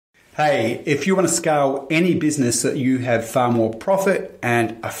Hey, if you want to scale any business that you have far more profit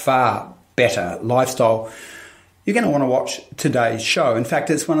and a far better lifestyle, you're going to want to watch today's show. In fact,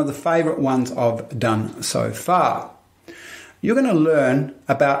 it's one of the favorite ones I've done so far. You're going to learn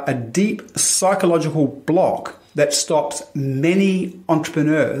about a deep psychological block that stops many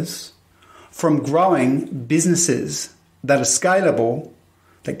entrepreneurs from growing businesses that are scalable,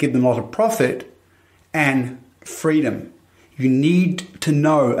 that give them a lot of profit and freedom. You need to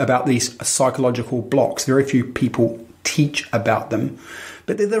know about these psychological blocks. Very few people teach about them,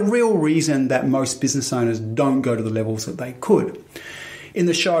 but they're the real reason that most business owners don't go to the levels that they could. In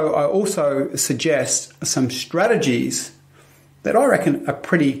the show, I also suggest some strategies that I reckon are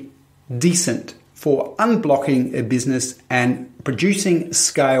pretty decent for unblocking a business and producing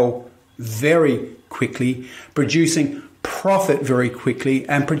scale very quickly, producing profit very quickly,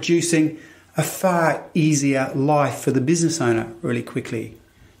 and producing a far easier life for the business owner really quickly.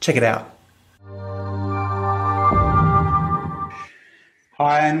 Check it out.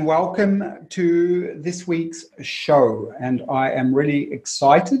 Hi, and welcome to this week's show. And I am really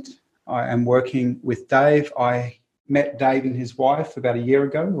excited. I am working with Dave. I met Dave and his wife about a year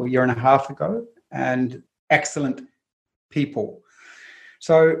ago, or a year and a half ago, and excellent people.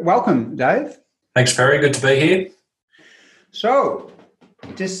 So welcome, Dave. Thanks, Perry. Good to be here. So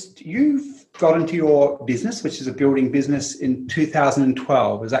you've got into your business, which is a building business, in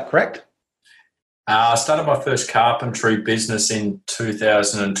 2012. Is that correct? I started my first carpentry business in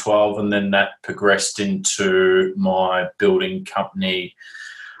 2012, and then that progressed into my building company,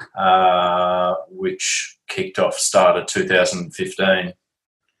 which started 2015.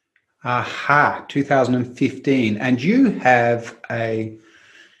 Aha, 2015. And you have a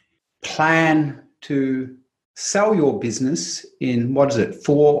plan to sell your business in, 4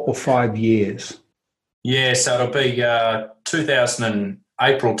 or 5 years? Yeah, so it'll be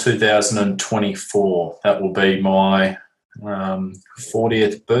April 2024. That will be my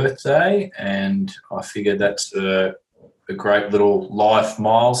 40th birthday, and I figure that's a great little life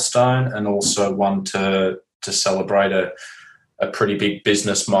milestone, and also one to celebrate a pretty big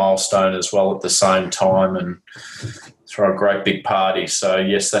business milestone as well at the same time, and throw a great big party. So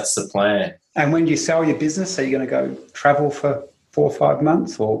yes, that's the plan. And when you sell your business, are you going to go travel for 4 or 5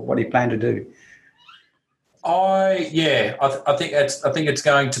 months, or what do you plan to do? I think it's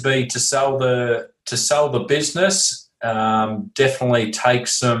going to be to sell the business. Definitely take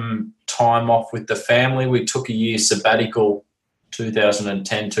some time off with the family. We took a year sabbatical,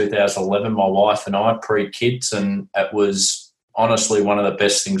 2010, 2011, my wife and I, pre-kids, and it was honestly one of the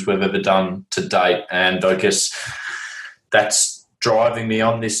best things we've ever done to date. And I guess that's driving me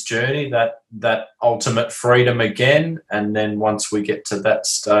on this journey, that ultimate freedom again. And then once we get to that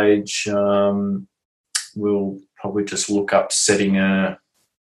stage, we'll probably just look up setting a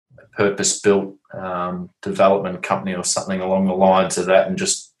purpose-built development company or something along the lines of that, and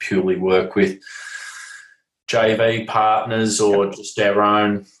just purely work with JV partners or just our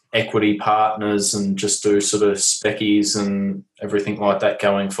own equity partners, and just do sort of speckies and everything like that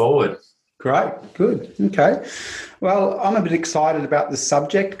going forward. Great, good, okay. Well, I'm a bit excited about this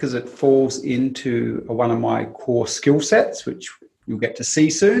subject because it falls into one of my core skill sets, which you'll get to see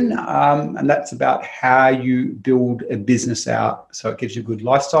soon, and that's about how you build a business out so it gives you a good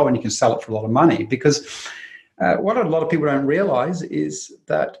lifestyle and you can sell it for a lot of money. Because what a lot of people don't realize is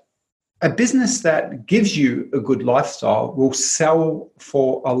that a business that gives you a good lifestyle will sell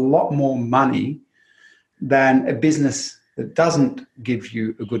for a lot more money than a business that doesn't give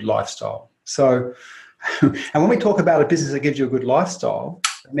you a good lifestyle. So, and when we talk about a business that gives you a good lifestyle,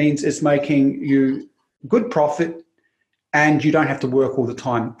 it means it's making you good profit, and you don't have to work all the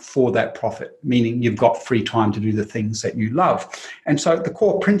time for that profit, meaning you've got free time to do the things that you love. And so the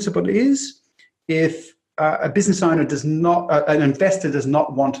core principle is, if a business owner does not, an investor does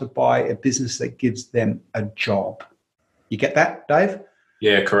not want to buy a business that gives them a job. You get that, Dave?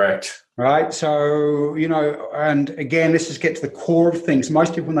 Yeah, correct. Right. So, and again, let's just get to the core of things.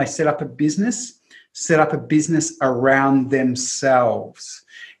 Most people, when they set up a business around themselves,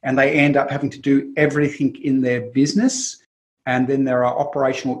 and they end up having to do everything in their business. And then there are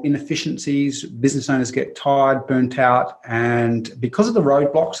operational inefficiencies. Business owners get tired, burnt out, and because of the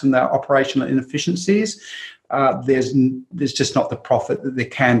roadblocks and the operational inefficiencies, there's just not the profit that there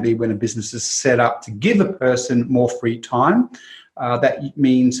can be when a business is set up to give a person more free time. That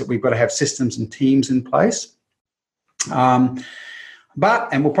means that we've got to have systems and teams in place. And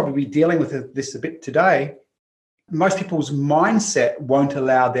we'll probably be dealing with this a bit today, most people's mindset won't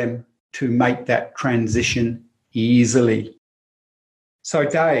allow them to make that transition easily. So,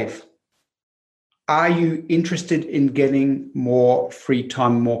 Dave, Are you interested in getting more free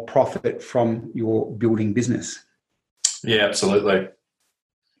time, more profit from your building business? Yeah, absolutely.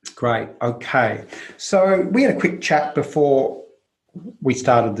 Great. Okay. So we had a quick chat before we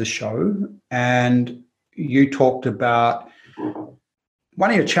started the show, and you talked about one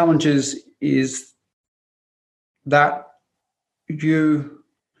of your challenges is that you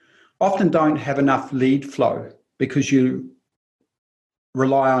often don't have enough lead flow because you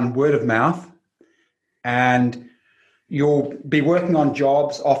rely on word of mouth, and you'll be working on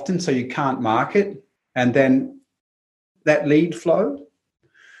jobs often so you can't market, and then that lead flow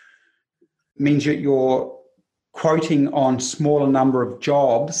means that you're quoting on smaller number of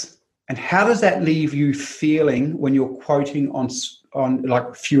jobs. And how does that leave you feeling when you're quoting on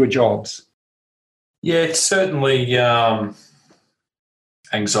like fewer jobs? Yeah, it's certainly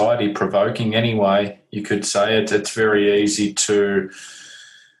anxiety provoking anyway. You could say it. It's very easy to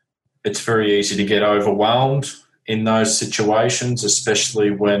get overwhelmed in those situations, especially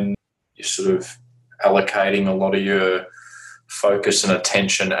when you're sort of allocating a lot of your focus and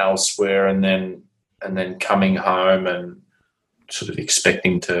attention elsewhere, and then coming home and sort of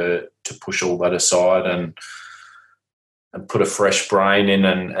expecting to push all that aside and put a fresh brain in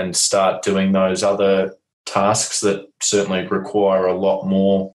and start doing those other tasks that certainly require a lot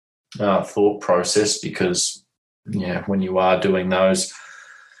more thought process, because when you are doing those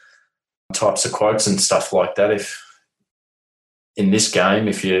types of quotes and stuff like that, if in this game,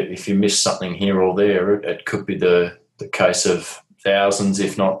 if you miss something here or there, it could be the case of thousands,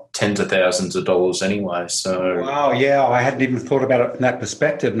 if not tens of thousands of dollars anyway. So wow, yeah, I hadn't even thought about it from that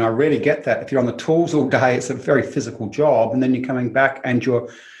perspective, and I really get that. If you're on the tools all day, it's a very physical job, and then you're coming back and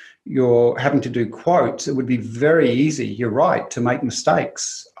you're having to do quotes. It would be very easy. You're right to make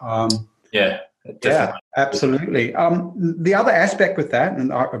mistakes. Yeah, absolutely. The other aspect with that,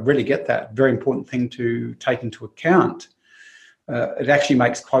 and I really get that, very important thing to take into account. It actually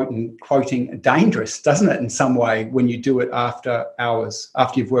makes quoting dangerous, doesn't it, in some way, when you do it after hours,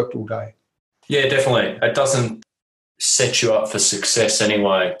 after you've worked all day? Yeah, definitely. It doesn't set you up for success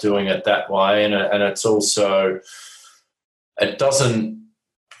anyway, doing it that way. And it's also,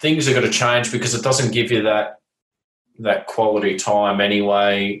 things are going to change because it doesn't give you that quality time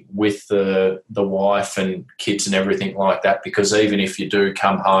anyway with the wife and kids and everything like that, because even if you do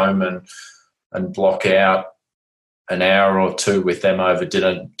come home and block out an hour or two with them over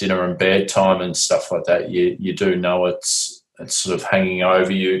dinner and bedtime and stuff like that, you do know it's sort of hanging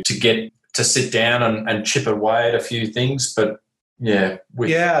over you to get to sit down and chip away at a few things. But no,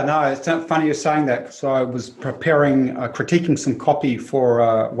 it's funny you're saying that. So I was critiquing some copy for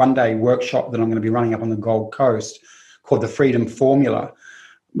a one-day workshop that I'm going to be running up on the Gold Coast called the Freedom Formula,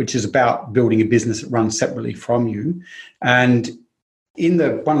 which is about building a business that runs separately from you. And in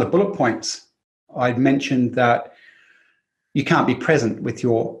one of the bullet points, I'd mentioned that you can't be present with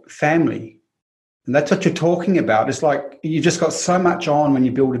your family. And that's what you're talking about. It's like you've just got so much on when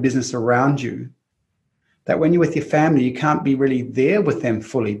you build a business around you that when you're with your family, you can't be really there with them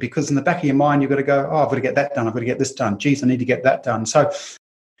fully, because in the back of your mind, you've got to go, oh, I've got to get that done. I've got to get this done. Geez, I need to get that done. So,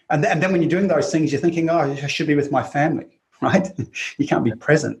 and then when you're doing those things, you're thinking, oh, I should be with my family, right? You can't be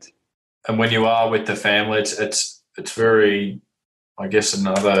present. And when you are with the family, it's very, I guess,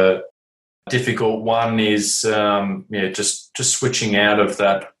 another difficult one is just switching out of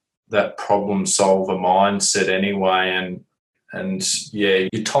that problem solver mindset anyway, and your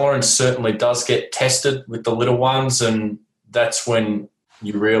tolerance certainly does get tested with the little ones, and that's when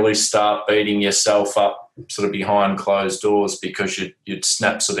you really start beating yourself up sort of behind closed doors, because you'd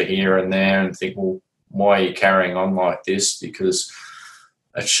snap sort of here and there and think, well, why are you carrying on like this? Because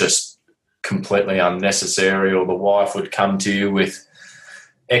it's just completely unnecessary. Or the wife would come to you with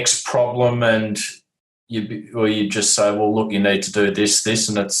X problem, and you just say, well, look, you need to do this,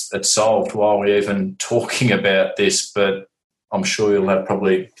 and it's solved while we're even talking about this. But I'm sure you'll have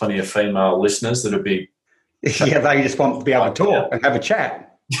probably plenty of female listeners that would be... Yeah, they just want to be able to talk and have a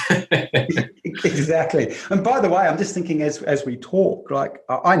chat. Exactly. And by the way, I'm just thinking as we talk, like,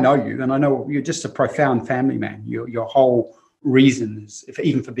 I know you, and I know you're just a profound family man. Your whole reason is,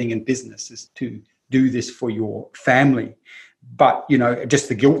 even for being in business, is to do this for your family. But, just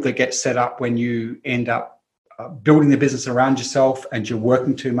the guilt that gets set up when you end up building the business around yourself and you're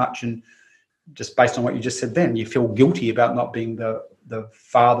working too much, and just based on what you just said then, you feel guilty about not being the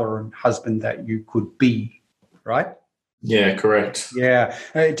father and husband that you could be, right? Yeah, correct. Yeah.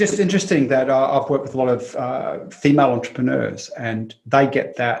 Just interesting that I've worked with a lot of female entrepreneurs, and they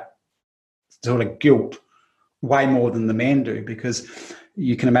get that sort of guilt way more than the men do, because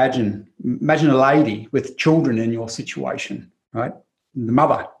you can imagine a lady with children in your situation, right? The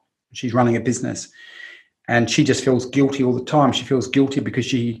mother, She's running a business and she just feels guilty all the time. She feels guilty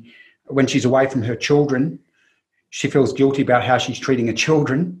because when she's away from her children, she feels guilty about how she's treating her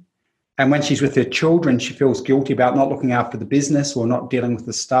children. And when she's with her children, she feels guilty about not looking after the business or not dealing with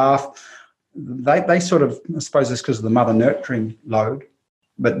the staff. They sort of, I suppose it's because of the mother nurturing load,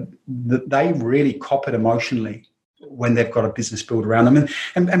 but they really cop it emotionally when they've got a business built around them.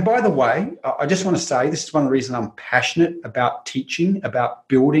 And by the way, I just want to say, this is one of the reasons I'm passionate about teaching, about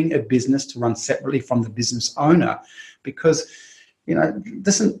building a business to run separately from the business owner, because,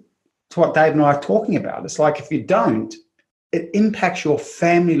 this isn't what Dave and I are talking about. It's like, if you don't, it impacts your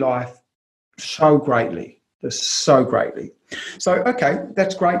family life so greatly. So greatly. So, okay,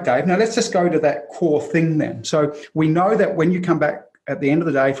 that's great, Dave. Now let's just go to that core thing then. So we know that when you come back at the end of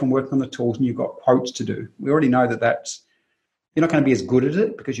the day from working on the tools and you've got quotes to do, we already know that you're not going to be as good at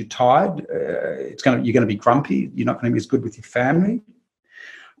it because you're tired. You're going to be grumpy. You're not going to be as good with your family.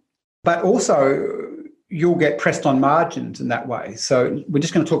 But also, you'll get pressed on margins in that way. So we're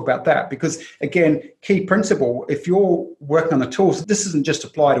just going to talk about that because, again, key principle, if you're working on the tools, this doesn't just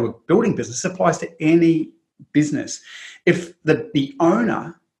apply to a building business, it applies to any business. If the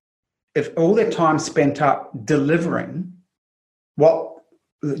owner, if all their time spent up delivering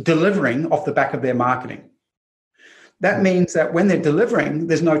off the back of their marketing, that means that when they're delivering,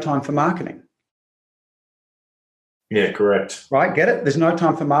 there's no time for marketing. Yeah, correct. Right, get it? There's no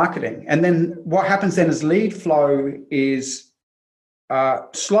time for marketing. And then what happens then is lead flow is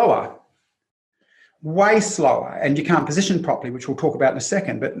slower, way slower, and you can't position properly, which we'll talk about in a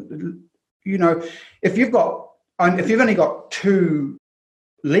second. But, if you've only got 2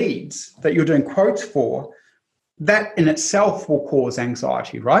 leads that you're doing quotes for, that in itself will cause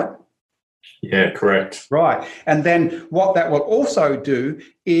anxiety, right? Yeah, correct. Right. And then what that will also do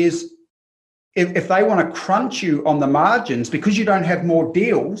is, if they want to crunch you on the margins because you don't have more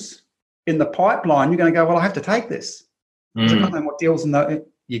deals in the pipeline, you're going to go, well, I have to take this. Because I can't have more deals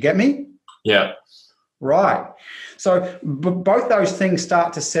you get me? Yeah. Right. So both those things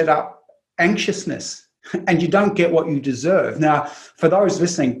start to set up anxiousness and you don't get what you deserve. Now, for those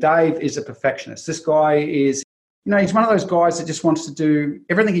listening, Dave is a perfectionist. This guy is, he's one of those guys that just wants to do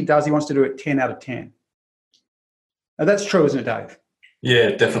everything he does. He wants to do it 10 out of 10. Now, that's true, isn't it, Dave?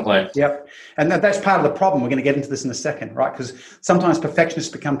 Yeah, definitely. Yep. And that's part of the problem. We're going to get into this in a second, right? Because sometimes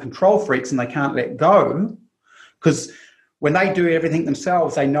perfectionists become control freaks and they can't let go because when they do everything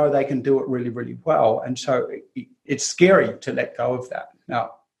themselves, they know they can do it really, really well. And so it's scary to let go of that.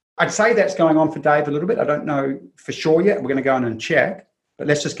 Now, I'd say that's going on for Dave a little bit. I don't know for sure yet. We're going to go in and check, but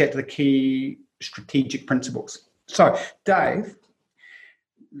let's just get to the key strategic principles. So, Dave,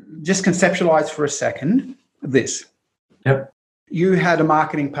 just conceptualize for a second this. Yep. You had a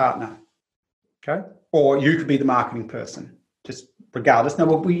marketing partner, okay? Or you could be the marketing person, just regardless. No,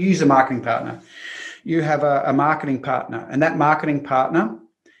 we use a marketing partner. You have a marketing partner, and that marketing partner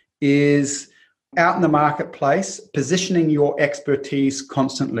is out in the marketplace positioning your expertise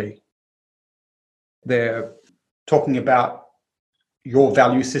constantly. They're talking about your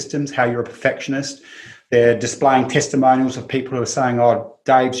value systems, how you're a perfectionist. They're displaying testimonials of people who are saying, oh,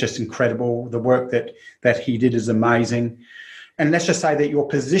 Dave's just incredible. The work that he did is amazing. And let's just say that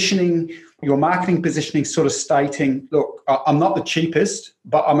your marketing positioning sort of stating, look, I'm not the cheapest,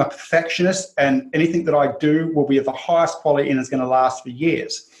 but I'm a perfectionist and anything that I do will be of the highest quality and is going to last for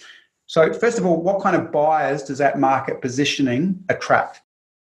years. So first of all, what kind of buyers does that market positioning attract?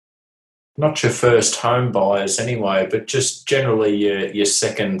 Not your first home buyers anyway, but just generally your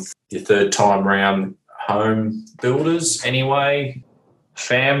second, your third time round home builders anyway,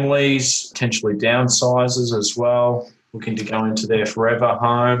 families, potentially downsizers as well, looking to go into their forever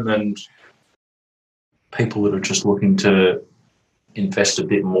home, and people that are just looking to invest a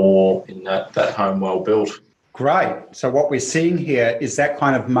bit more in that home well built. Great. So what we're seeing here is that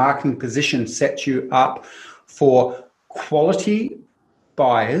kind of marketing position sets you up for quality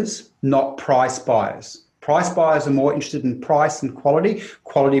buyers, not price buyers. Price buyers are more interested in price and quality.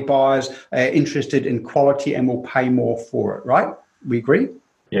 Quality buyers are interested in quality and will pay more for it, right? We agree?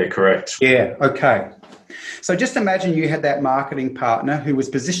 Yeah, correct. Yeah, okay. So just imagine you had that marketing partner who was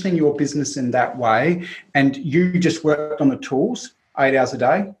positioning your business in that way, and you just worked on the tools 8 hours a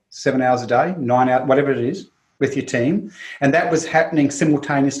day, 7 hours a day, 9 hours, whatever it is, with your team. And that was happening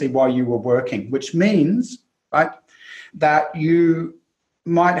simultaneously while you were working, which means, right, that you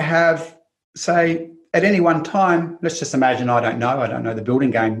might have, say, at any one time, let's just imagine, I don't know the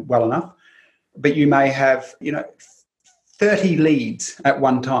building game well enough, but you may have, 30 leads at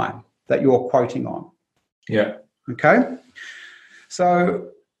one time that you're quoting on. Yeah. Okay. So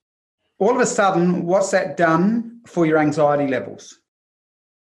all of a sudden, what's that done for your anxiety levels?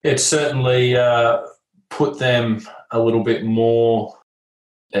 It certainly put them a little bit more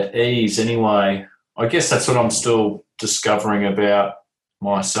at ease anyway. I guess that's what I'm still discovering about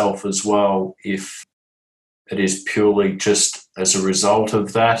myself as well, if it is purely just as a result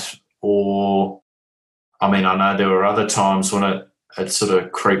of that, or, I mean, I know there are other times when it sort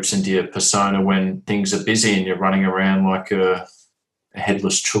of creeps into your persona when things are busy and you're running around like a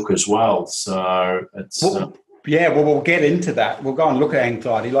headless chook as well. So it's... we'll get into that. We'll go and look at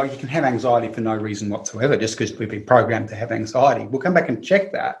anxiety. Like, you can have anxiety for no reason whatsoever, just because we've been programmed to have anxiety. We'll come back and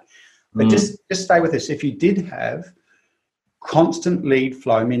check that. But just stay with us. If you did have constant lead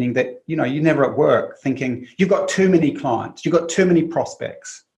flow, meaning that, you're never at work thinking you've got too many clients, you've got too many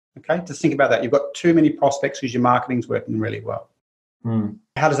prospects. Okay, just think about that. You've got too many prospects because your marketing's working really well.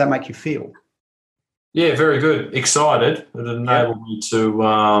 How does that make you feel? Yeah, very good. Excited. It enabled me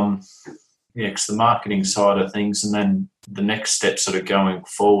to, because the marketing side of things, and then the next step sort of going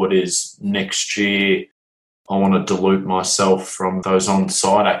forward is next year I want to dilute myself from those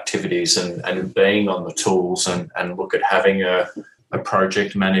on-site activities and being on the tools and look at having a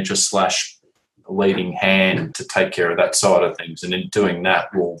project manager / leading hand to take care of that side of things. And in doing that,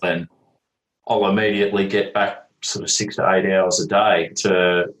 I'll immediately get back sort of 6 to 8 hours a day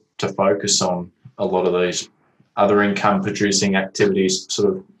to focus on a lot of these other income producing activities,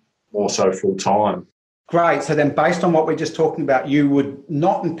 sort of more so full time. Great. So then, based on what we're just talking about, you would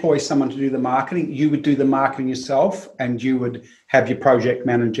not employ someone to do the marketing. You would do the marketing yourself, and you would have your project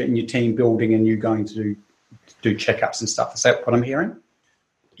manager and your team building, and you going to do checkups and stuff. Is that what I'm hearing?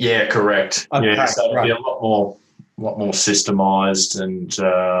 Yeah, correct. Okay, yeah, so it'd be a lot more systemized, and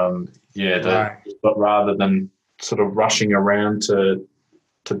but rather than sort of rushing around to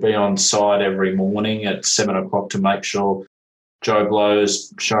be on site every morning at 7 o'clock to make sure Joe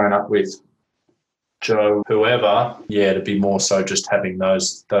Blow's showing up with Joe whoever, to be more so just having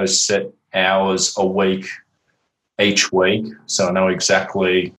those set hours a week each week, so I know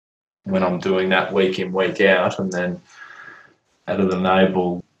exactly when I'm doing that week in, week out, and then that'll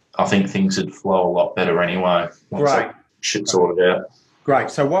enable, I think things would flow a lot better anyway. Great. Shit sorted out. Great.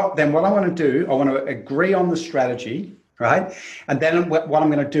 So what I want to do, I want to agree on the strategy, right? And then what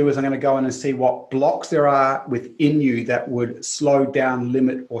I'm going to do is I'm going to go in and see what blocks there are within you that would slow down,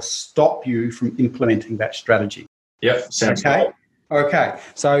 limit, or stop you from implementing that strategy. Yep, sounds okay. Good. Okay,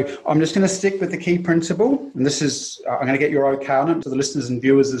 so I'm just going to stick with the key principle, and this is, I'm going to get your okay on it to the listeners and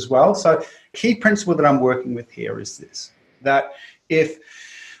viewers as well. So key principle that I'm working with here is this, that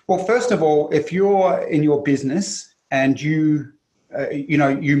first of all, if you're in your business and you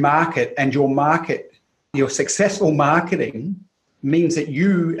market, and your successful marketing means that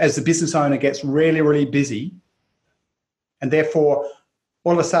you as the business owner gets really, really busy, and therefore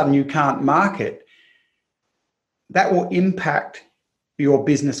all of a sudden you can't market, that will impact your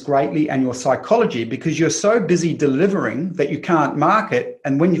business greatly and your psychology, because you're so busy delivering that you can't market.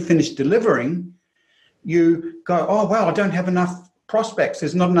 And when you finish delivering, you go, oh, well, I don't have enough prospects.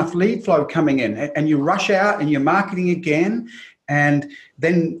 There's not enough lead flow coming in. And you rush out and you're marketing again. And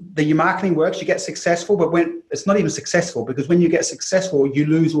then your marketing works, you get successful, but when it's not even successful, because when you get successful, you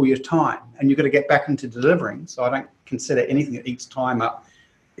lose all your time and you've got to get back into delivering. So I don't consider anything that eats time up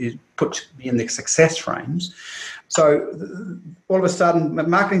is put me in the success frames. So all of a sudden,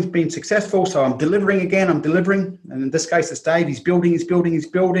 marketing's been successful, so I'm delivering again, And in this case, it's Dave, he's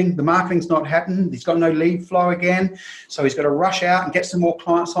building. The marketing's not happening. He's got no lead flow again. So he's got to rush out and get some more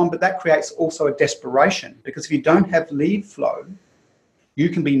clients on, but that creates also a desperation, because if you don't have lead flow, you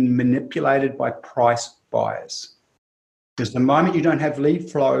can be manipulated by price buyers. Because the moment you don't have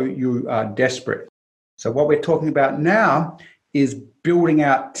lead flow, you are desperate. So what we're talking about now is building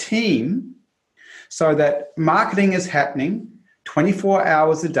out team so that marketing is happening 24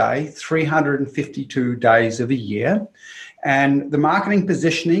 hours a day, 352 days of a year. And the marketing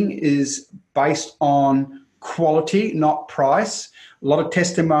positioning is based on quality, not price. A lot of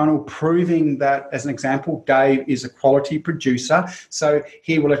testimonial proving that, as an example, Dave is a quality producer. So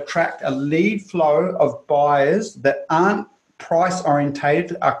he will attract a lead flow of buyers that aren't price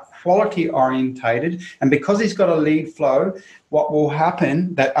orientated, are quality orientated. And because he's got a lead flow, what will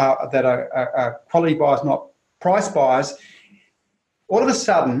happen that are quality buyers, not price buyers, all of a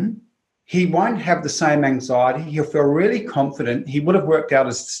sudden he won't have the same anxiety. He'll feel really confident. He would have worked out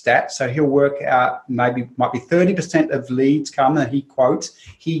his stats. So he'll work out might be 30% of leads come that he quotes,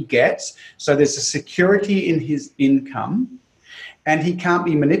 he gets. So there's a security in his income, and he can't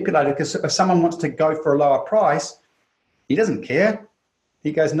be manipulated, because if someone wants to go for a lower price, he doesn't care.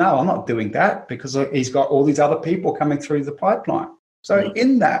 He goes, no, I'm not doing that, because he's got all these other people coming through the pipeline. So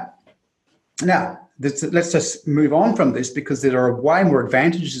in that, now, let's just move on from this, because there are way more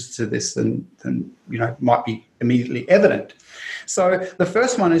advantages to this than might be immediately evident. So the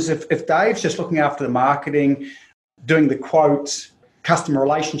first one is if Dave's just looking after the marketing, doing the quotes, customer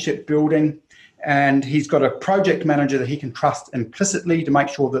relationship building, and he's got a project manager that he can trust implicitly to make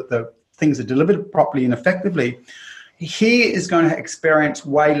sure that the things are delivered properly and effectively, he is going to experience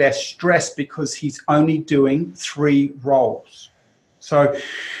way less stress because he's only doing 3 roles. So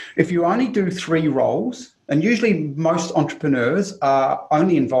if you only do 3 roles, and usually most entrepreneurs are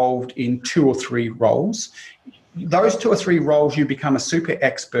only involved in 2 or 3 roles, those 2 or 3 roles you become a super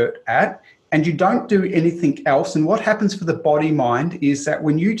expert at, and you don't do anything else. And what happens for the body mind is that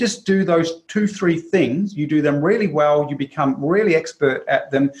when you just do those 2, 3 things, you do them really well, you become really expert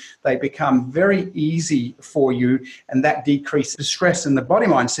at them, they become very easy for you, and that decreases stress in the body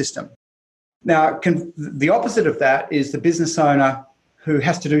mind system. Now, the opposite of that is the business owner who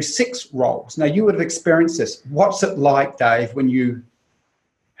has to do 6 roles. Now, you would have experienced this. What's it like, Dave, when you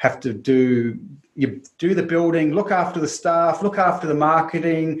have to do the building, look after the staff, look after the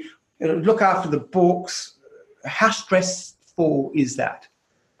marketing, look after the books? How stressful is that?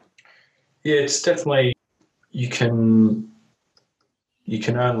 Yeah, it's definitely, you can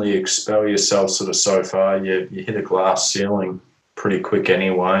only expel yourself sort of so far. You hit a glass ceiling pretty quick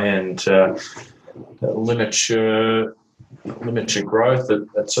anyway, and that limits your growth.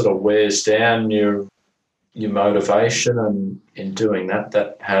 That sort of wears down your motivation, and in doing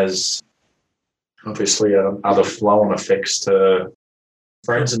that has obviously other flow-on effects to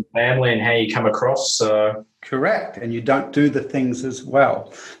friends and family and how you come across. So correct, and you don't do the things as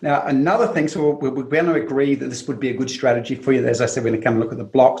well. Now, another thing, so we're going to agree that this would be a good strategy for you. As I said, we're going to come and look at the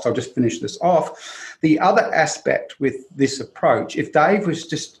blocks. I'll just finish this off. The other aspect with this approach, if Dave was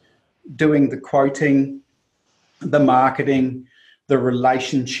just doing the quoting, the marketing, the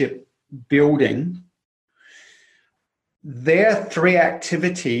relationship building, they're 3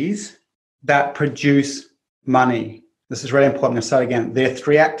 activities that produce money. This is really important. I'm going to say it again. There are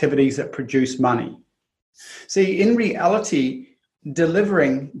 3 activities that produce money. See, in reality,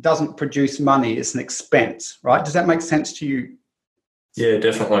 delivering doesn't produce money. It's an expense, right? Does that make sense to you? Yeah,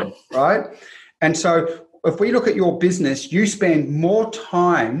 definitely. Right? And so if we look at your business, you spend more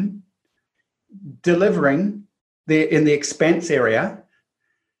time delivering in the expense area.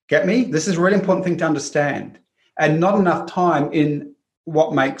 Get me? This is a really important thing to understand. And not enough time in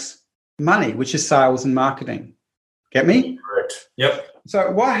what makes money, which is sales and marketing. Get me? Correct. Yep.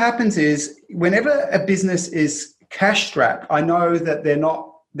 So what happens is whenever a business is cash strapped, I know that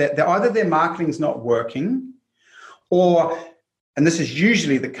they're either their marketing's not working, or, and this is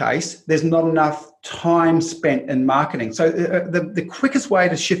usually the case, there's not enough time spent in marketing. So the quickest way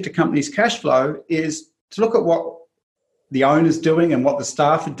to shift a company's cash flow is to look at what the owner's doing and what the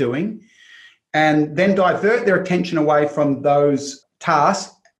staff are doing, and then divert their attention away from those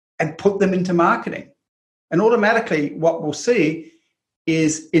tasks and put them into marketing. And automatically what we'll see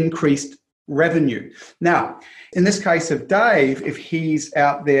is increased revenue. Now, in this case of Dave, if he's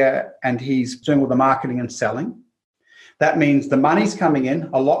out there and he's doing all the marketing and selling, that means the money's coming in,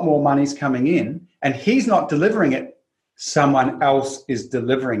 a lot more money's coming in, and he's not delivering it, someone else is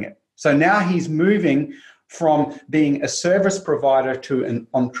delivering it. So now he's moving from being a service provider to an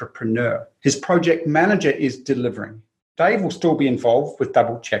entrepreneur. His project manager is delivering. Dave will still be involved with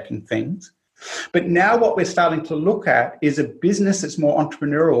double checking things. But now what we're starting to look at is a business that's more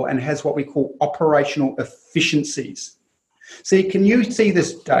entrepreneurial and has what we call operational efficiencies. See, can you see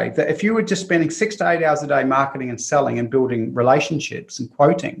this, Dave, that if you were just spending 6 to 8 hours a day marketing and selling and building relationships and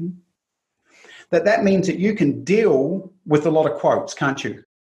quoting, that means that you can deal with a lot of quotes, can't you?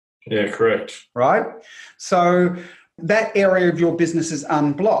 Yeah, correct. Right? So that area of your business is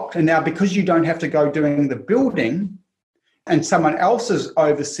unblocked. And now because you don't have to go doing the building and someone else is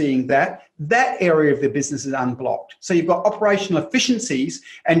overseeing that area of the business is unblocked. So you've got operational efficiencies,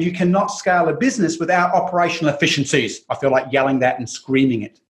 and you cannot scale a business without operational efficiencies. I feel like yelling that and screaming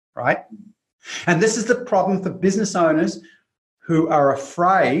it, right? And this is the problem for business owners who are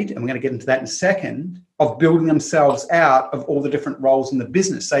afraid, and we're going to get into that in a second, of building themselves out of all the different roles in the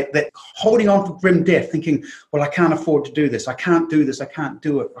business. They're holding on for grim death, thinking, well, I can't afford to do this. I can't do this. I can't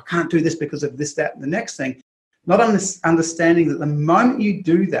do it. I can't do this because of this, that, and the next thing. Not understanding that the moment you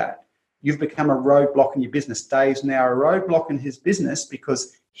do that, you've become a roadblock in your business. Dave's now a roadblock in his business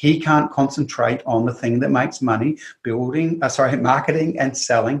because he can't concentrate on the thing that makes money, marketing and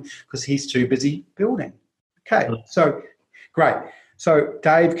selling, because he's too busy building. Okay, so great. So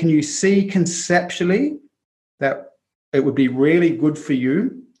Dave, can you see conceptually that it would be really good for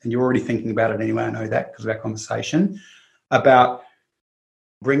you, and you're already thinking about it anyway, I know that because of our conversation, about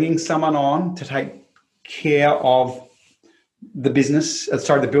bringing someone on to take care of the business,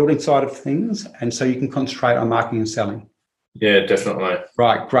 the building side of things, and so you can concentrate on marketing and selling. Yeah, definitely.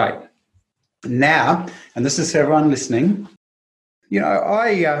 Right, great. Now, and this is for everyone listening,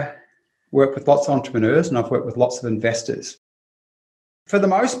 I work with lots of entrepreneurs and I've worked with lots of investors. For the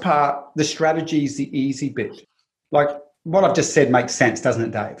most part, the strategy is the easy bit. Like what I've just said makes sense, doesn't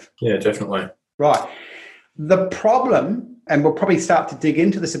it, Dave? Yeah, definitely. Right. The problem, and we'll probably start to dig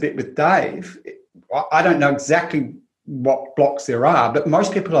into this a bit with Dave, I don't know exactly what blocks there are, but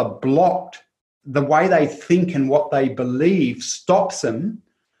most people are blocked. The way they think and what they believe stops them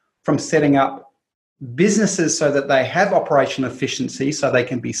from setting up businesses so that they have operational efficiency, so they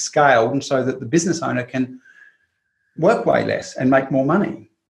can be scaled, and so that the business owner can work way less and make more money.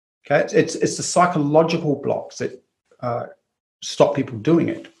 Okay, it's the psychological blocks that stop people doing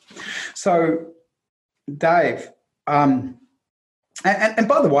it. So, Dave, and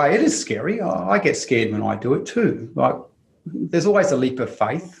by the way, it is scary. I get scared when I do it too. Like, there's always a leap of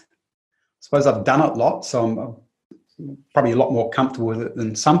faith. I suppose I've done it a lot, so I'm probably a lot more comfortable with it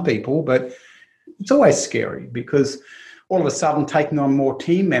than some people, but it's always scary because all of a sudden taking on more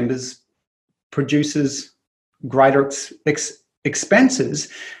team members produces greater expenses,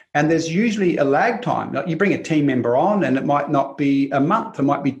 and there's usually a lag time. Like you bring a team member on and it might not be a month, it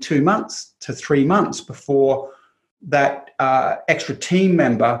might be 2 months to 3 months before that extra team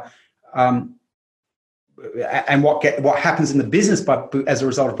member and what happens in the business as a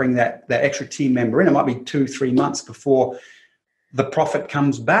result of bringing that extra team member in. It might be 2-3 months before the profit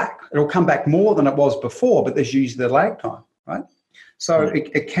comes back. It'll come back more than it was before, but there's usually the lag time, right? So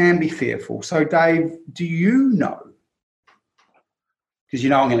it can be fearful. So Dave, do you know, because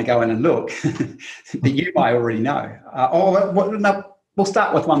I'm going to go in and look, that you might already know, we'll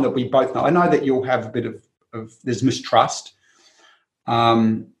start with one that we both know. I know that you'll have a bit of there's mistrust.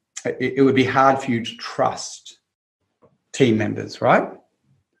 It would be hard for you to trust team members, right?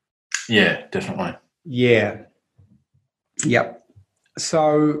 Yeah, definitely. Yeah. Yep.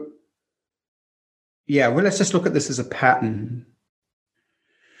 So, well, let's just look at this as a pattern.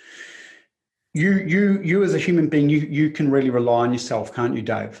 You as a human being, you can really rely on yourself, can't you,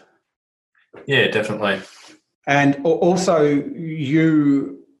 Dave? Yeah, definitely. And also,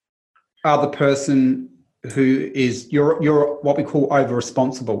 you are the person who is you're what we call over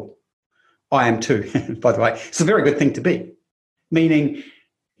responsible. I am too, by the way. It's a very good thing to be. Meaning,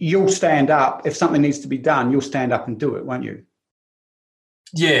 you'll stand up if something needs to be done. You'll stand up and do it, won't you?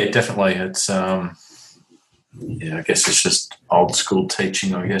 Yeah, definitely. It's I guess it's just old school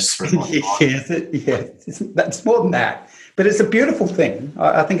teaching, I guess. That's more than that. But it's a beautiful thing.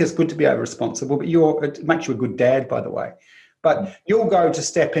 I think it's good to be over responsible, but it makes you a good dad, by the way. But you'll go to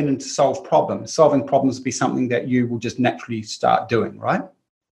step in and to solve problems. Solving problems will be something that you will just naturally start doing, right?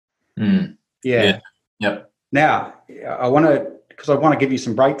 Mm. Yeah. Yep. Now, I want to give you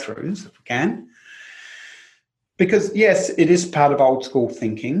some breakthroughs, if we can. Because, yes, it is part of old school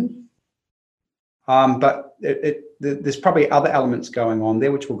thinking, but there's probably other elements going on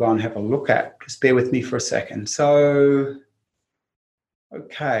there, which we'll go and have a look at. Just bear with me for a second. So,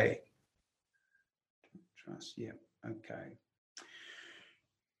 okay. Trust, yeah, okay.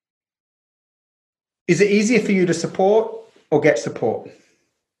 Is it easier for you to support or get support?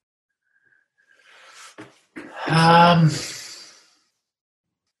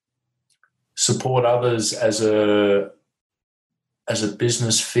 Support others as a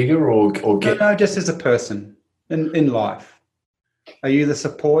business figure or get... No, just as a person in life. Are you the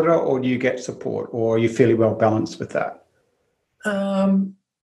supporter or do you get support, or are you fairly well balanced with that? Yeah,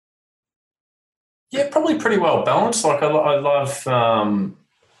 probably pretty well balanced. Like I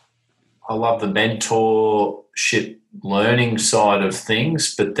love the mentorship learning side of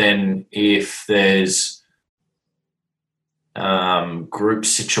things, but then if there's group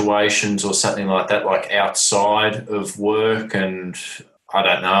situations or something like that, like outside of work, and I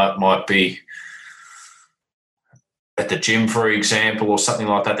don't know, it might be at the gym, for example, or something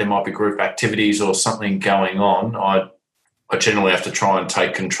like that. There might be group activities or something going on. I generally have to try and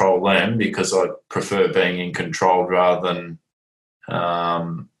take control then, because I prefer being in control rather than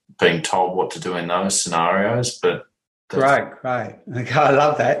being told what to do in those scenarios. But Great. Okay, I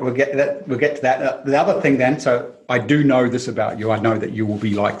love that. We'll get to that. The other thing then, so I do know this about you. I know that you will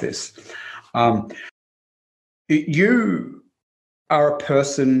be like this. You are a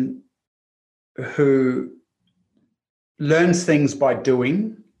person who learns things by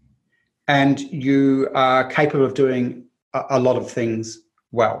doing, and you are capable of doing a lot of things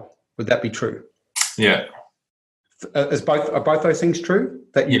well. Would that be true? Yeah. Are both those things true?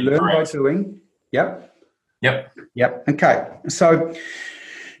 That you learn by doing? Yep. Yep. Okay. So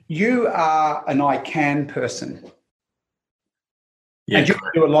you are an I can person. Yeah. And you can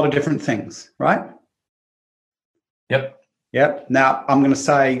do a lot of different things, right? Yep. Yep. Now, I'm going to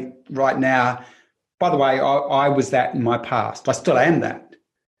say right now, by the way, I was that in my past. I still am that.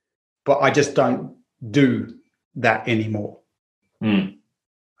 But I just don't do that anymore. Mm.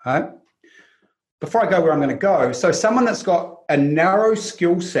 Right? Before I go where I'm going to go, so someone that's got a narrow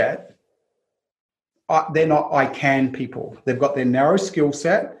skill set, they're not I can people. They've got their narrow skill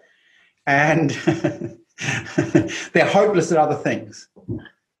set and they're hopeless at other things.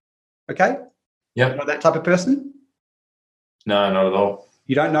 Okay? Yep. You know that type of person? No, not at all.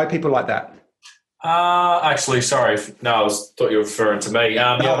 You don't know people like that? Actually, sorry. No, thought you were referring to me.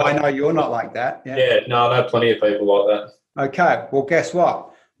 No, I know you're not like that. Yeah, no, I know plenty of people like that. Okay, well, guess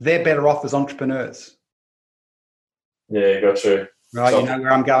what? They're better off as entrepreneurs. Yeah, got you. Right, So, you know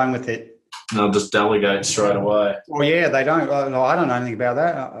where I'm going with it. They'll just delegate straight away. Well, yeah, they don't. Oh, I don't know anything about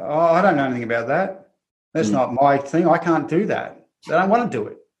that. Oh, I don't know anything about that. That's not my thing. I can't do that. They don't want to do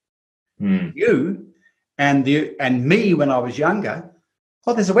it. Mm. You and me when I was younger,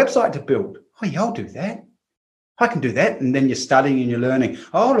 oh, there's a website to build. Oh, yeah, I'll do that. I can do that. And then you're studying and you're learning.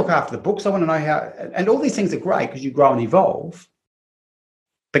 Oh, look after the books. I want to know how. And all these things are great because you grow and evolve.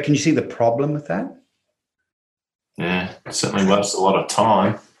 But can you see the problem with that? Yeah, it certainly wastes a lot of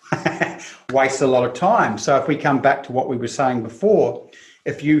time. Wastes a lot of time. So if we come back to what we were saying before,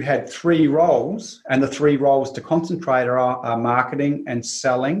 if you had 3 roles and the 3 roles to concentrate are marketing and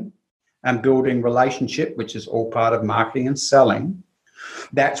selling and building relationship, which is all part of marketing and selling,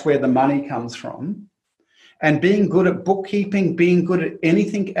 that's where the money comes from. And being good at bookkeeping, being good at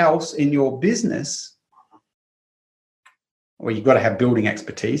anything else in your business, well, you've got to have building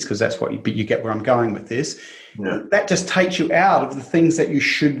expertise because that's what you get where I'm going with this. Yeah. That just takes you out of the things that you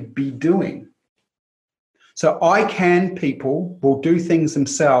should be doing. So I can people will do things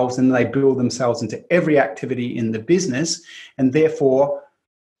themselves and they build themselves into every activity in the business and therefore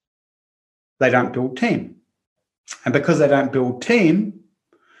they don't build team. And because they don't build team,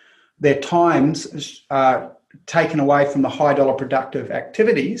 their times are taken away from the high dollar productive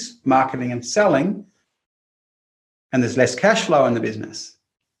activities, marketing and selling, and there's less cash flow in the business,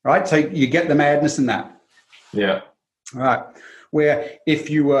 right? So you get the madness in that. Yeah. All right. Where if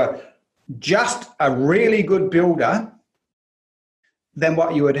you were just a really good builder, then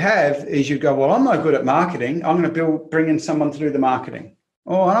what you would have is you'd go, well, I'm no good at marketing. I'm going to bring in someone to do the marketing.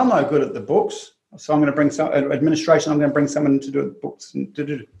 Oh, and I'm no good at the books. So I'm going to bring some administration. I'm going to bring someone to do the books.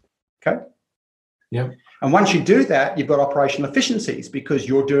 Okay. Yeah. And once you do that, you've got operational efficiencies because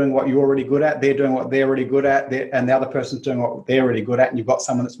you're doing what you're already good at. They're doing what they're already good at. And the other person's doing what they're already good at. And you've got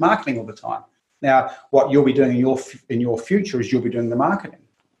someone that's marketing all the time. Now, what you'll be doing in your future is you'll be doing the marketing.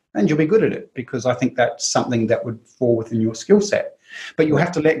 And you'll be good at it because I think that's something that would fall within your skill set. But you'll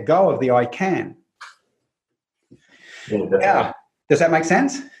have to let go of the I can. Yeah. Does that make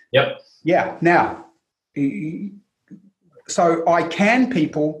sense? Yep. Yeah. Now, so I can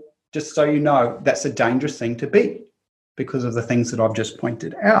people, just so you know, that's a dangerous thing to be because of the things that I've just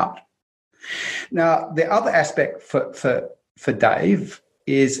pointed out. Now, the other aspect for Dave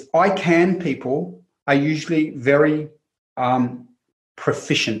is I can people are usually very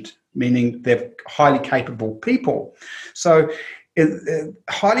proficient, meaning they're highly capable people. So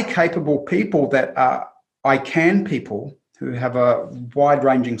highly capable people that are I can people who have a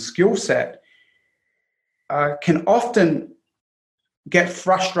wide-ranging skill set can often get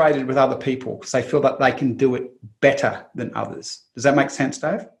frustrated with other people because they feel that they can do it better than others. Does that make sense,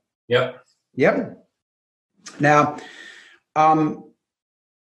 Dave? Yep. Yep. Now,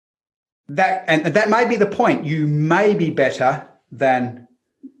 that may be the point. You may be better than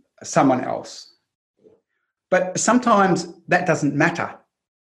someone else. But sometimes that doesn't matter.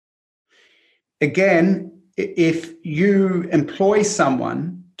 Again, if you employ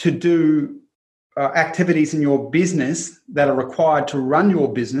someone to do activities in your business that are required to run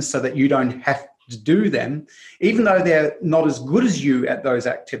your business so that you don't have to do them, even though they're not as good as you at those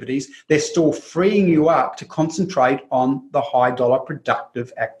activities, they're still freeing you up to concentrate on the high dollar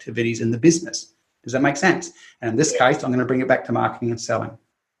productive activities in the business. Does that make sense? And in this case, I'm going to bring it back to marketing and selling.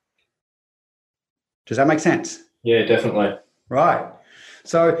 Does that make sense? Yeah, definitely. Right.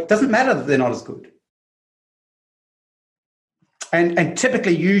 So it doesn't matter that they're not as good. And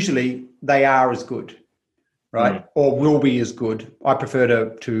typically, usually, they are as good, right? Or will be as good. I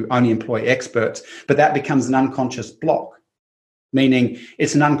prefer to only employ experts, but that becomes an unconscious block, meaning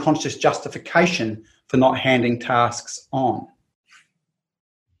it's an unconscious justification for not handing tasks on.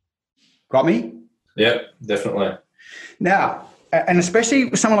 Got me? Yeah, definitely. Now, and especially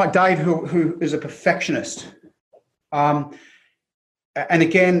with someone like Dave, who is a perfectionist, and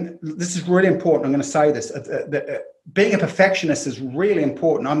again, this is really important. I'm going to say this. Being a perfectionist is really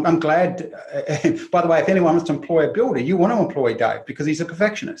important. I'm glad, by the way, if anyone wants to employ a builder, you want to employ Dave because he's a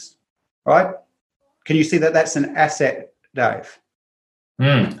perfectionist, right? Can you see that that's an asset, Dave?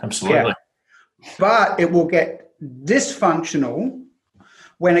 Absolutely. Yeah. But it will get dysfunctional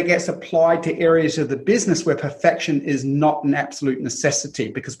when it gets applied to areas of the business where perfection is not an absolute necessity,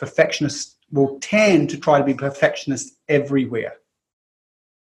 because perfectionists will tend to try to be perfectionists everywhere.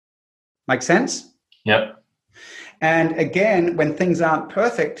 Make sense? Yep. And again, when things aren't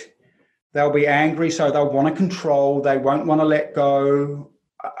perfect, they'll be angry, so they'll want to control, they won't want to let go.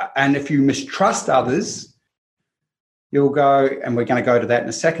 And if you mistrust others, you'll go, and we're going to go to that in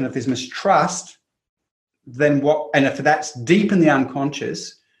a second, if there's mistrust, then what, and if that's deep in the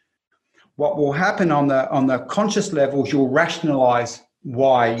unconscious, what will happen on the conscious levels, you'll rationalize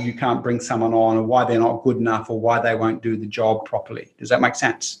why you can't bring someone on, or why they're not good enough, or why they won't do the job properly. Does that make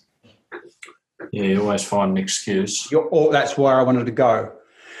sense? Yeah, you always find an excuse. That's where I wanted to go.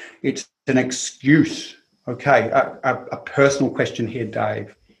 It's an excuse. Okay, a personal question here,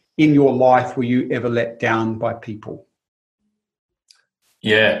 Dave. In your life, were you ever let down by people?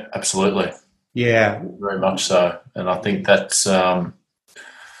 Yeah, absolutely. Yeah. Very much so. And I think that's, there's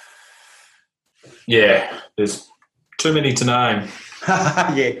too many to name.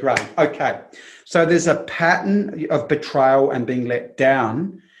 Yeah, great. Okay. So there's a pattern of betrayal and being let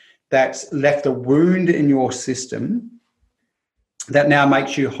down that's left a wound in your system that now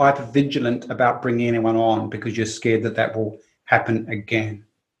makes you hyper-vigilant about bringing anyone on because you're scared that will happen again.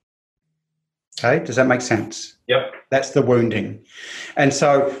 Okay, does that make sense? Yep. That's the wounding. And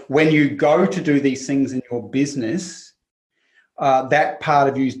so when you go to do these things in your business, that part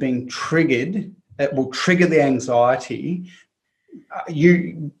of you is being triggered. It will trigger the anxiety.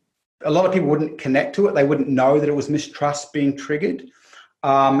 A lot of people wouldn't connect to it. They wouldn't know that it was mistrust being triggered.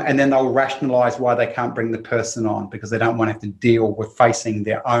 And then they'll rationalize why they can't bring the person on because they don't want to have to deal with facing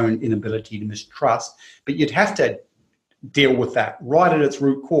their own inability to mistrust. But you'd have to deal with that right at its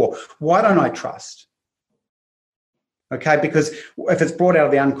root core. Why don't I trust? Okay, because if it's brought out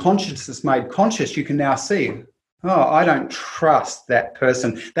of the unconscious, it's made conscious, you can now see, I don't trust that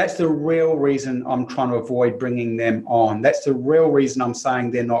person. That's the real reason I'm trying to avoid bringing them on. That's the real reason I'm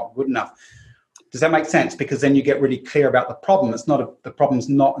saying they're not good enough. Does that make sense? Because then you get really clear about the problem. The problem's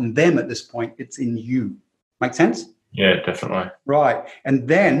not in them at this point, it's in you. Make sense? Yeah, definitely. Right. And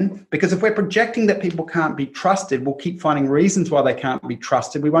then, because if we're projecting that people can't be trusted, we'll keep finding reasons why they can't be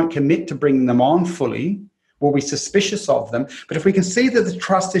trusted. We won't commit to bringing them on fully. We'll be suspicious of them. But if we can see that the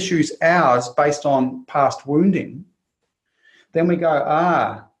trust issue is ours based on past wounding, then we go,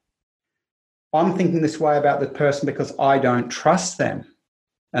 I'm thinking this way about the person because I don't trust them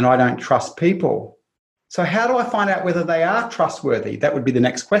and I don't trust people. So how do I find out whether they are trustworthy? That would be the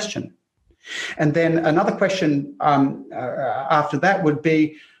next question. And then another question after that would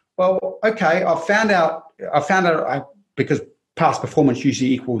be, well, okay, I found out because past performance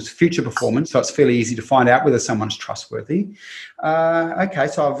usually equals future performance, so it's fairly easy to find out whether someone's trustworthy. Okay,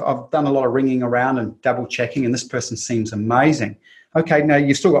 so I've done a lot of ringing around and double checking, and this person seems amazing. Okay, now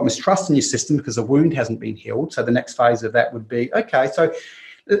you've still got mistrust in your system because the wound hasn't been healed. So the next phase of that would be, okay, so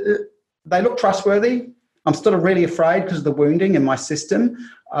they look trustworthy. I'm still really afraid because of the wounding in my system.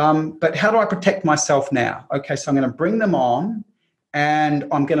 But how do I protect myself now? Okay, so I'm going to bring them on and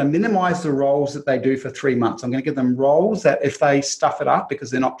I'm going to minimize the roles that they do for 3 months. I'm going to give them roles that if they stuff it up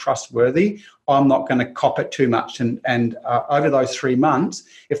because they're not trustworthy, I'm not going to cop it too much. And over those 3 months,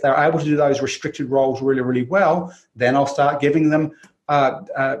 if they're able to do those restricted roles really, really well, then I'll start giving them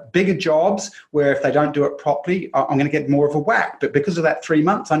bigger jobs where if they don't do it properly, I'm going to get more of a whack. But because of that 3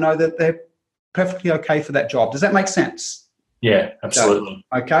 months, I know that they're perfectly okay for that job. Does that make sense? Yeah, absolutely.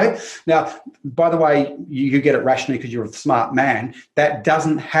 Okay. Now, by the way, you get it rationally because you're a smart man. That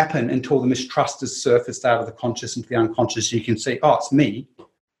doesn't happen until the mistrust is surfaced out of the conscious into the unconscious. You can see, it's me.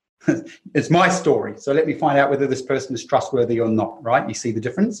 It's my story. So let me find out whether this person is trustworthy or not, right? You see the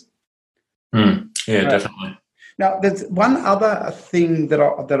difference? Yeah, right. Definitely. Now, there's one other thing that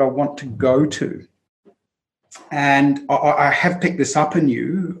I want to go to, and I have picked this up in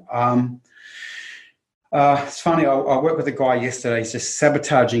you. It's funny, I worked with a guy yesterday. He's just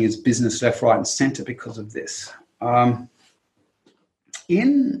sabotaging his business left, right, and centre because of this.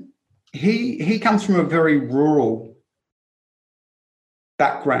 He comes from a very rural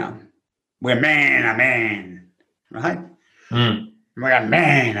background. We're man, right? We're a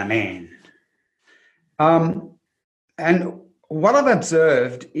man. And what I've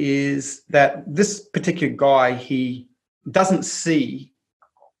observed is that this particular guy, he doesn't see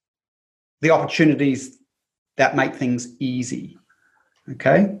the opportunities that make things easy.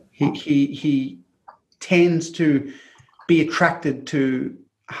 Okay, he tends to be attracted to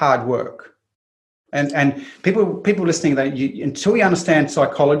hard work, and people listening, that until you understand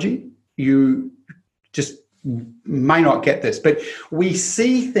psychology, you just may not get this. But we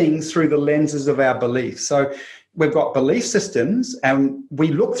see things through the lenses of our beliefs. So we've got belief systems, and we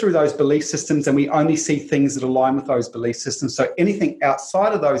look through those belief systems, and we only see things that align with those belief systems. So anything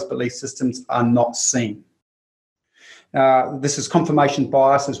outside of those belief systems are not seen. This is confirmation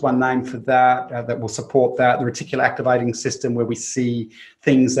bias is one name for that, that will support that. The reticular activating system, where we see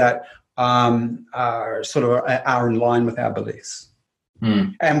things that are in line with our beliefs.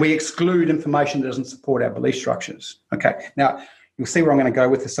 And we exclude information that doesn't support our belief structures. Okay, now you'll see where I'm going to go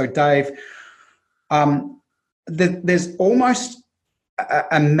with this. So Dave, there's almost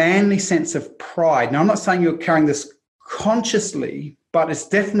a manly sense of pride. Now, I'm not saying you're carrying this consciously, but it's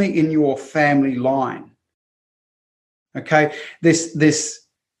definitely in your family line. Okay, it's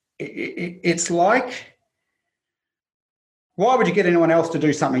like, why would you get anyone else to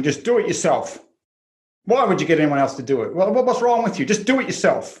do something? Just do it yourself. Why would you get anyone else to do it? Well, what's wrong with you? Just do it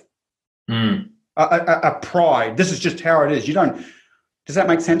yourself. A pride. This is just how it is. Does that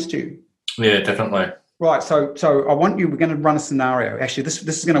make sense to you? Yeah, definitely. Right. So we're going to run a scenario. Actually, this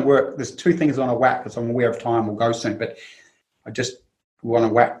is going to work. There's two things on a whack, because I'm aware of time. We'll go soon, but I just want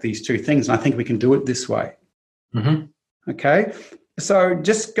to whack these two things, and I think we can do it this way. Mm-hmm. Okay. So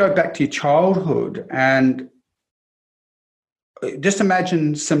just go back to your childhood and just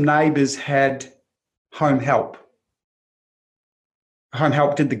imagine some neighbours had home help. Home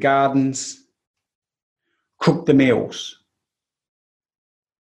help did the gardens, cooked the meals.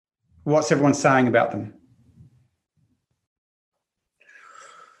 What's everyone saying about them?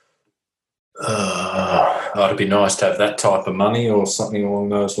 It'd be nice to have that type of money or something along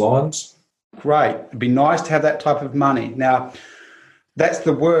those lines. Great. It'd be nice to have that type of money. Now, that's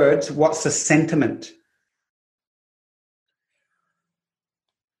the words. What's the sentiment?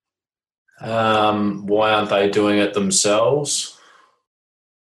 Why aren't they doing it themselves?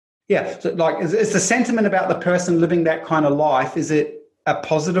 Yeah. So is the sentiment about the person living that kind of life, is it a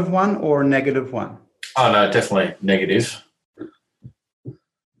positive one or a negative one? Oh, no, definitely negative.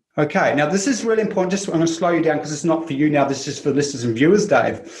 Okay. Now, this is really important. I'm going to slow you down because it's not for you now. This is for listeners and viewers,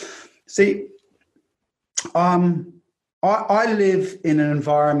 Dave. See, I live in an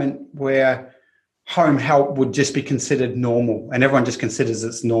environment where home help would just be considered normal, and everyone just considers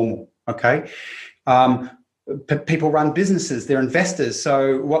it's normal. Okay. People run businesses, they're investors.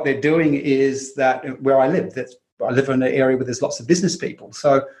 So what they're doing is that where I live in an area where there's lots of business people.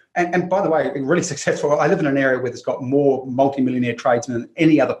 So, and by the way, really successful. I live in an area where there's got more multimillionaire tradesmen than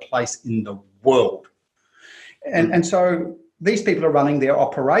any other place in the world. And so these people are running their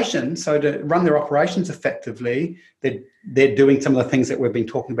operations. So to run their operations effectively, they're doing some of the things that we've been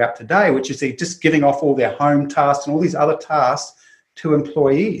talking about today, which is they're just giving off all their home tasks and all these other tasks to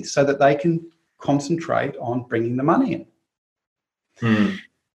employees so that they can concentrate on bringing the money in.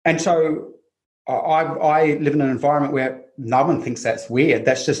 And so I live in an environment where no one thinks that's weird.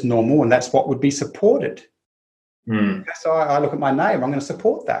 That's just normal, and that's what would be supported. So I look at my neighbour, I'm going to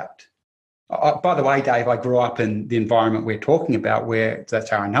support that. By the way, Dave, I grew up in the environment we're talking about, where that's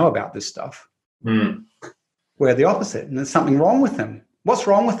how I know about this stuff. We're the opposite, and there's something wrong with them. What's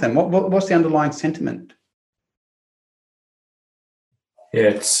wrong with them? What's the underlying sentiment? Yeah,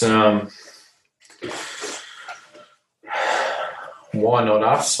 it's why not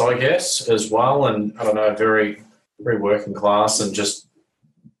us, I guess, as well. And I don't know, very, very working class, and just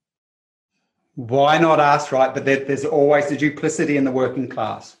why not us, right? But there's always the duplicity in the working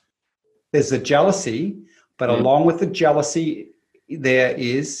class. There's the jealousy, but along with the jealousy, there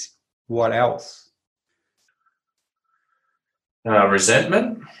is what else?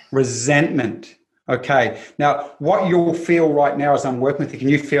 Resentment. Resentment. Okay. Now, what you'll feel right now as I'm working with you, can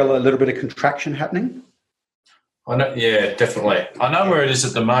you feel a little bit of contraction happening? I know, yeah, definitely. I know where it is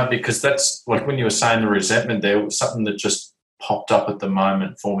at the moment, because that's like when you were saying the resentment, there was something that just popped up at the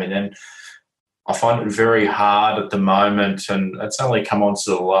moment for me. Then I find it very hard at the moment, and it's only come on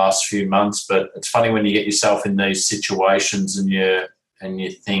to the last few months, but it's funny when you get yourself in these situations and you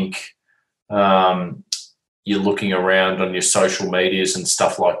think you're looking around on your social medias and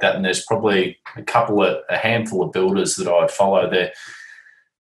stuff like that, and there's probably a handful of builders that I follow.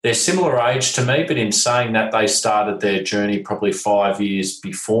 They're similar age to me, but in saying that, they started their journey probably 5 years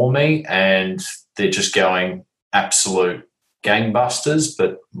before me, and they're just going absolute gangbusters.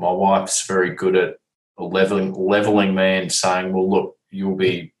 But my wife's very good at leveling me and saying, well, look, you'll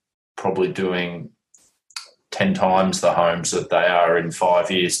be probably doing 10 times the homes that they are in 5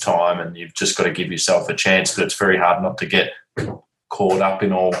 years' time, and you've just got to give yourself a chance. But it's very hard not to get caught up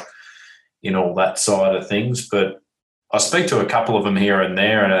in all that side of things. But I speak to a couple of them here and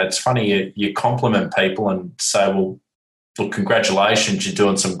there, and it's funny, you compliment people and say, well, look, congratulations, you're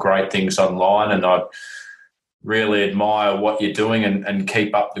doing some great things online, and I really admire what you're doing and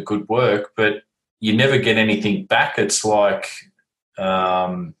keep up the good work, but you never get anything back. It's like,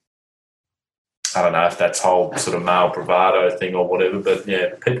 I don't know if that's whole sort of male bravado thing or whatever, but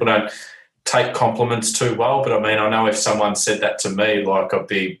yeah, people don't take compliments too well. But I mean, I know if someone said that to me, like I'd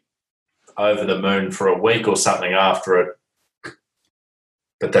be over the moon for a week or something after it.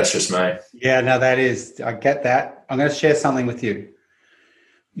 But that's just me. Yeah, no, I get that. I'm going to share something with you.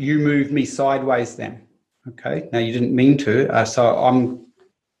 You moved me sideways then. Okay. Now you didn't mean to, so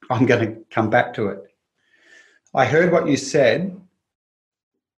I'm going to come back to it. I heard what you said,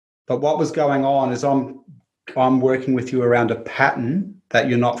 but what was going on is I'm working with you around a pattern that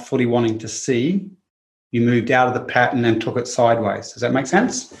you're not fully wanting to see. You moved out of the pattern and took it sideways. Does that make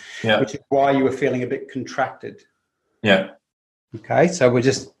sense? Yeah. Which is why you were feeling a bit contracted. Yeah. Okay, so we're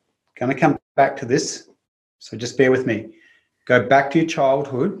just going to come back to this. So just bear with me. Go back to your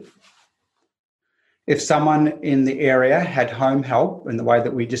childhood. If someone in the area had home help in the way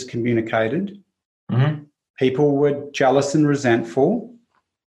that we just communicated, mm-hmm. people were jealous and resentful.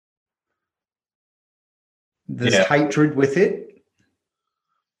 There's hatred with it.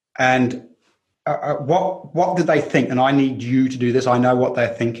 And what did they think? And I need you to do this. I know what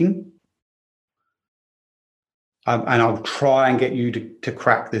they're thinking. And I'll try and get you to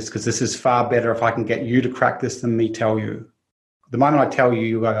crack this, because this is far better if I can get you to crack this than me tell you. The moment I tell you,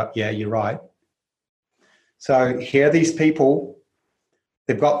 you go, yeah, you're right. So here are these people.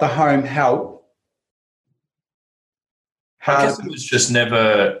 They've got the home help. I guess it was just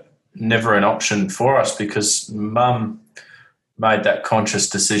never an option for us, because Mum made that conscious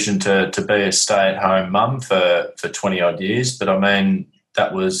decision to be a stay-at-home mum for 20-odd years. But, I mean,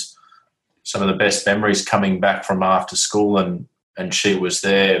 that was some of the best memories coming back from after school, and she was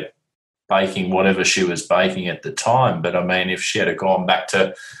there baking whatever she was baking at the time. But, I mean, if she had gone back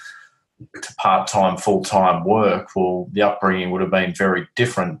to part-time, full-time work, well, the upbringing would have been very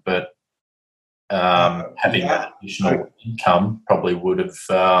different. But having that additional income probably would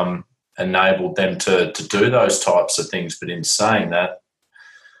have enabled them to do those types of things. But in saying that,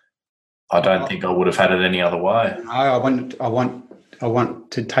 I don't think I would have had it any other way. No, I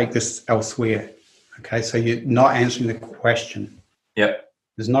want to take this elsewhere. Okay, so you're not answering the question. Yep.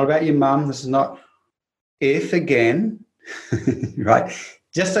 It's not about your mum. This is not. If again, right?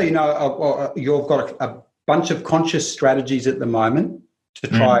 Just so you know, you've got a bunch of conscious strategies at the moment to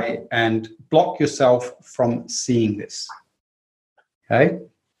try and block yourself from seeing this. Okay,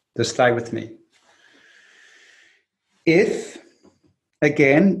 just stay with me. If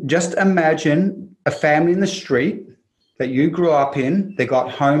again, just imagine a family in the street that you grew up in. They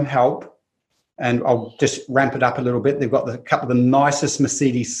got home help, and I'll just ramp it up a little bit. They've got a couple of the nicest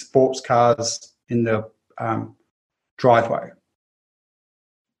Mercedes sports cars in the driveway.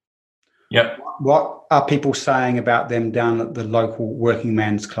 Yep. What are people saying about them down at the local working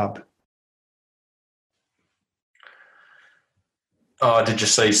man's club? Oh, did you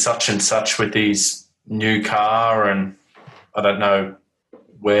see such and such with his new car? And I don't know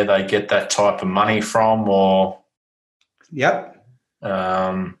where they get that type of money from, or... Yep.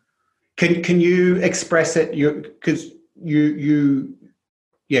 Can you express it? Can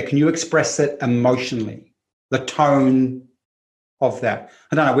you express it emotionally? The tone of that.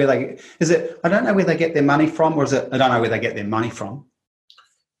 I don't know where I don't know where they get their money from, or is it I don't know where they get their money from?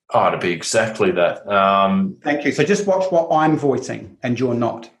 Oh, it'd be exactly that. Thank you. So just watch what I'm voicing, and you're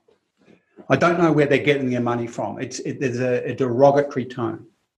not. I don't know where they're getting their money from. There's a derogatory tone.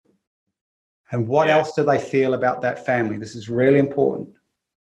 And what else do they feel about that family? This is really important.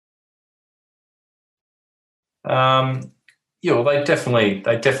 Well, they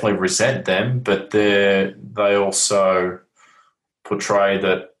definitely resent them, but they also portray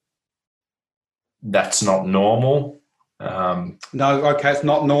that that's not normal. No, okay, it's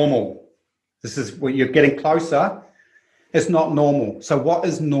not normal. This is where you're getting closer. It's not normal. So what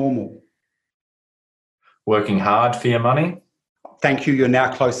is normal? Working hard for your money. Thank you. You're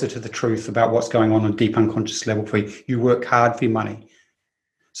now closer to the truth about what's going on deep unconscious level for you. You work hard for your money.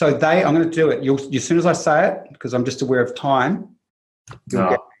 So I'm going to do it. As soon as I say it, because I'm just aware of time.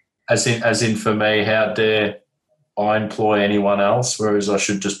 As in for me, how dare I employ anyone else, whereas I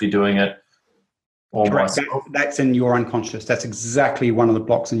should just be doing it all myself? That's in your unconscious. That's exactly one of the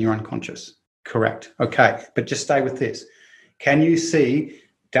blocks in your unconscious. Correct. Okay, but just stay with this. Can you see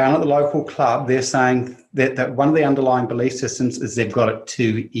down at the local club, they're saying that one of the underlying belief systems is they've got it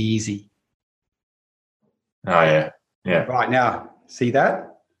too easy. Oh, yeah. Yeah. Right now, See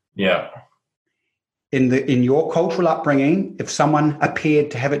that? Yeah. In your cultural upbringing, if someone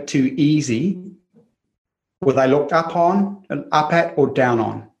appeared to have it too easy, were they looked up at, or down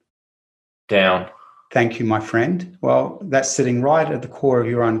on? Down. Thank you, my friend. Well, that's sitting right at the core of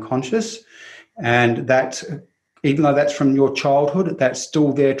your unconscious, and that, even though that's from your childhood, that's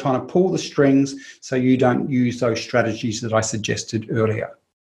still there trying to pull the strings so you don't use those strategies that I suggested earlier,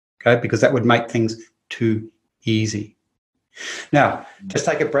 okay? Because that would make things too easy. Now, just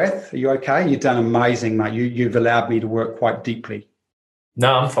take a breath. Are you okay? You've done amazing, mate. You've allowed me to work quite deeply.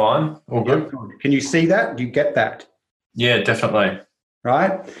 No, I'm fine. All good. Can you see that? Do you get that? Yeah, definitely.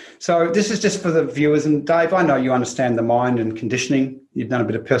 Right? So this is just for the viewers. And Dave, I know you understand the mind and conditioning. You've done a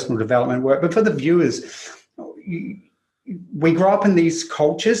bit of personal development work. But for the viewers, we grow up in these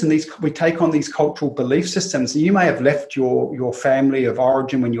cultures, and we take on these cultural belief systems. And you may have left your family of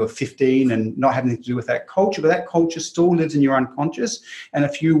origin when you were 15 and not having anything to do with that culture, but that culture still lives in your unconscious. And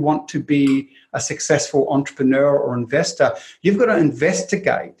if you want to be a successful entrepreneur or investor, you've got to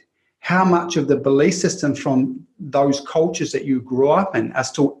investigate how much of the belief systems from those cultures that you grew up in are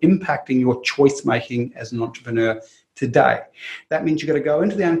still impacting your choice making as an entrepreneur today. That means you've got to go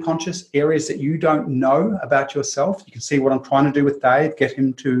into the unconscious areas that you don't know about yourself. You can see what I'm trying to do with Dave, get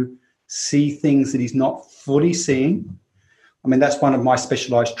him to see things that he's not fully seeing. I mean, that's one of my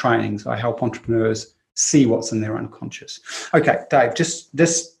specialized trainings. I help entrepreneurs see what's in their unconscious. Okay, Dave, just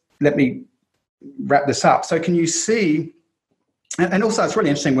let me wrap this up. So can you see, and also it's really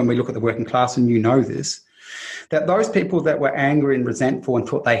interesting when we look at the working class, and you know this, that those people that were angry and resentful and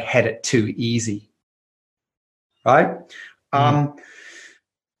thought they had it too easy, right?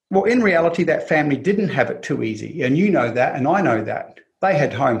 Well, in reality, that family didn't have it too easy. And you know that, and I know that. They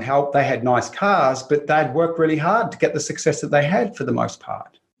had home help, they had nice cars, but they'd worked really hard to get the success that they had for the most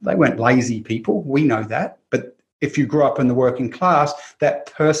part. They weren't lazy people, we know that. But if you grew up in the working class,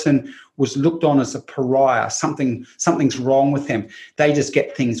 that person was looked on as a pariah. Something's wrong with them. They just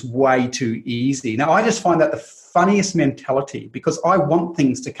get things way too easy. Now, I just find that the funniest mentality, because I want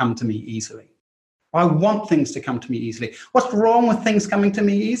things to come to me easily. I want things to come to me easily. What's wrong with things coming to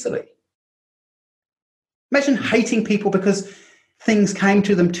me easily? Imagine hating people because things came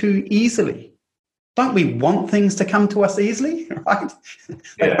to them too easily. Don't we want things to come to us easily, right? Yeah.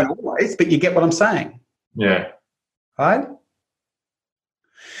 They don't always, but you get what I'm saying. Yeah. Right?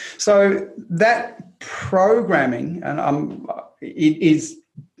 So that programming, and it is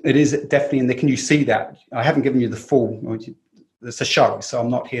definitely in there. Can you see that? I haven't given you the full, it's a show, so I'm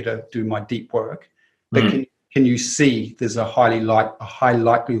not here to do my deep work. But can you see there's a high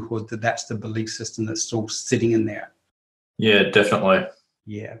likelihood that that's the belief system that's still sitting in there? Yeah, definitely.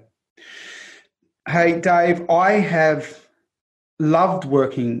 Yeah. Hey, Dave, I have loved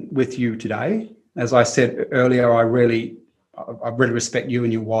working with you today. As I said earlier, I really respect you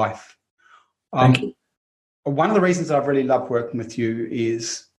and your wife. Thank you. One of the reasons I've really loved working with you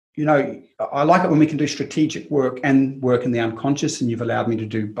is, I like it when we can do strategic work and work in the unconscious, and you've allowed me to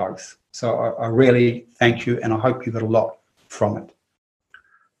do both. So I really thank you, and I hope you got a lot from it.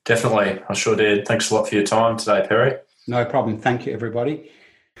 Definitely. I sure did. Thanks a lot for your time today, Perry. No problem. Thank you, everybody.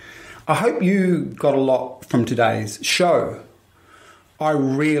 I hope you got a lot from today's show. I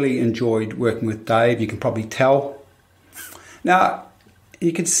really enjoyed working with Dave. You can probably tell. Now,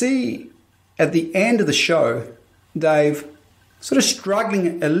 you can see at the end of the show, Dave sort of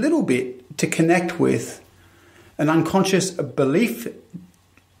struggling a little bit to connect with an unconscious belief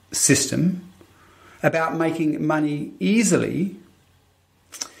system about making money easily.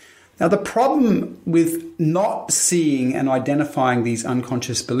 Now, the problem with not seeing and identifying these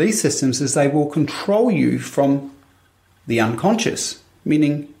unconscious belief systems is they will control you from the unconscious,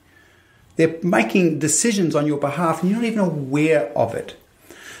 meaning they're making decisions on your behalf and you're not even aware of it.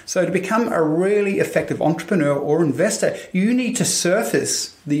 So to become a really effective entrepreneur or investor, you need to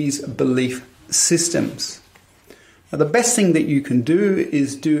surface these belief systems. Now, the best thing that you can do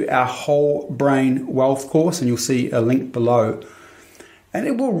is do our Whole Brain Wealth course, and you'll see a link below. And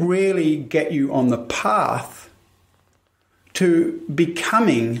it will really get you on the path to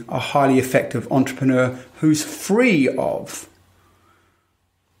becoming a highly effective entrepreneur who's free of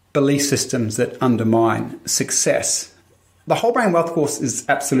belief systems that undermine success. The Whole Brain Wealth course is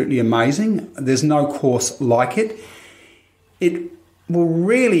absolutely amazing. There's no course like it. It will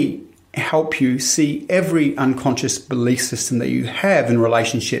really help you see every unconscious belief system that you have in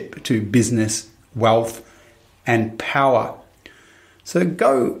relationship to business, wealth, and power. So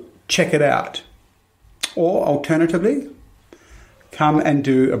go check it out. Or alternatively, come and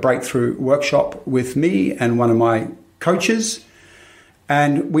do a breakthrough workshop with me and one of my coaches,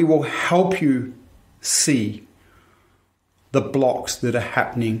 and we will help you see the blocks that are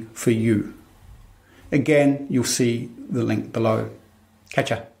happening for you. Again, you'll see the link below.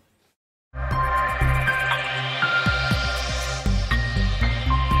 Catch ya.